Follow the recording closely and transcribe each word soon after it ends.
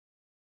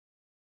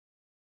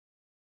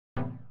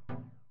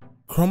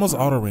Chroma's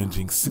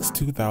auto-ranging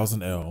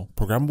 62000L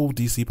programmable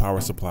DC power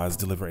supplies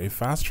deliver a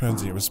fast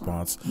transient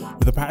response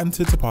with a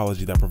patented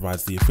topology that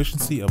provides the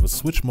efficiency of a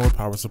switch mode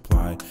power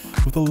supply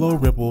with the low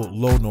ripple,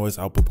 low noise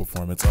output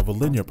performance of a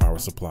linear power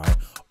supply,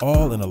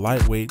 all in a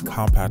lightweight,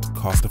 compact,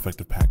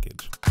 cost-effective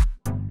package.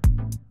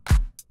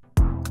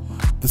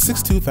 The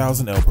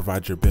 62000L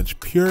provides your bench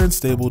pure and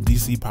stable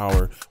DC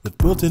power with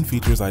built-in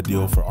features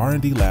ideal for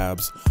R&D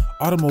labs,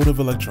 automotive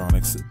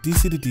electronics,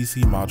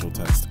 DC-to-DC module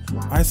test,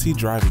 IC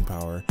driving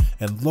power,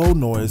 and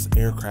low-noise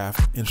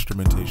aircraft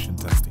instrumentation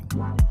testing.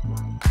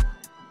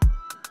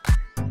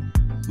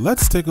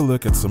 Let's take a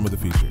look at some of the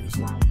features.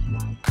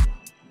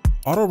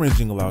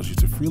 Auto-ranging allows you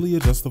to freely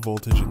adjust the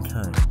voltage and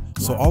current,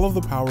 so all of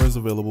the power is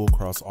available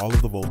across all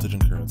of the voltage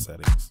and current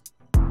settings.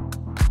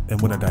 And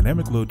when a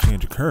dynamic load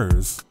change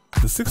occurs,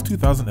 the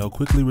 62000L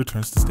quickly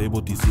returns to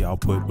stable DC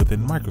output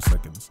within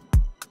microseconds.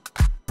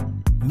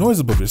 Noise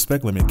above your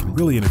spec limit can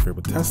really interfere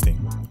with testing.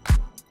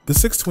 The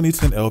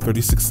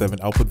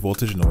 62010L36.7 output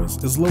voltage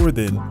noise is lower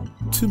than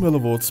 2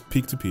 mV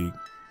peak to peak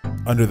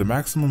under the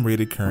maximum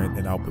rated current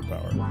and output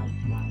power.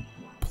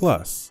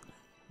 Plus,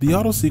 the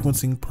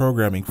auto-sequencing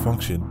programming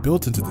function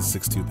built into the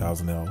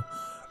 62000L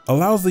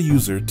allows the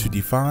user to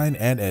define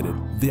and edit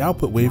the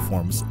output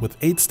waveforms with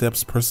 8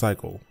 steps per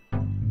cycle.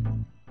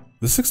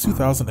 The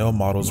 62000L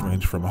models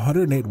range from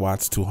 108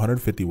 watts to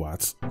 150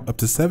 watts, up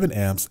to 7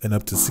 amps and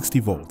up to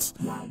 60 volts,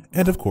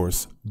 and of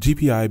course,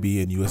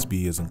 GPIB and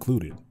USB is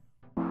included.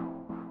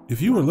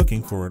 If you are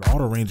looking for an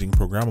auto-ranging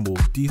programmable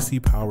DC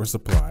power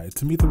supply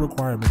to meet the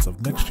requirements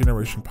of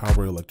next-generation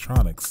power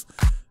electronics,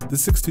 the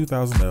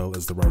 62000L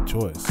is the right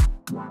choice.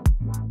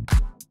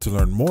 To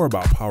learn more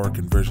about power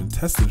conversion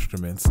test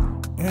instruments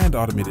and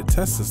automated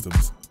test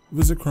systems,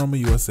 visit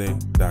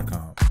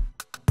ChromaUSA.com.